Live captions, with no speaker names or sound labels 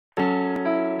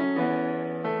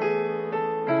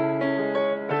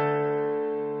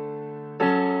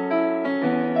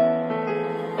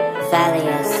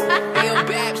Valius. Yo,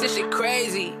 Babs, this shit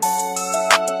crazy.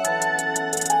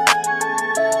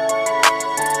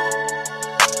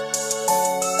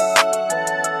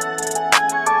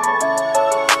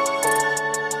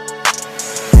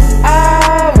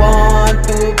 I want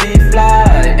to be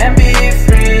fly and be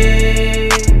free.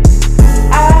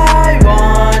 I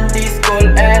want this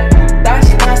cold air to touch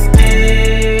my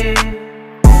skin.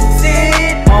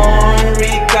 Sit on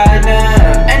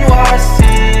recliner and watch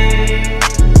it.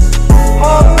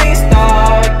 Hoping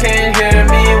star can hear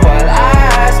me while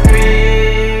I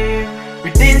scream.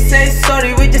 We didn't say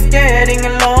sorry, we're just getting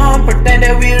along. Pretend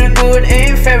that we're good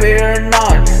in fair we're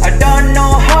not. I don't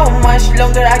know how much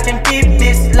longer I can keep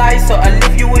this lie, so I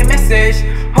leave you a message.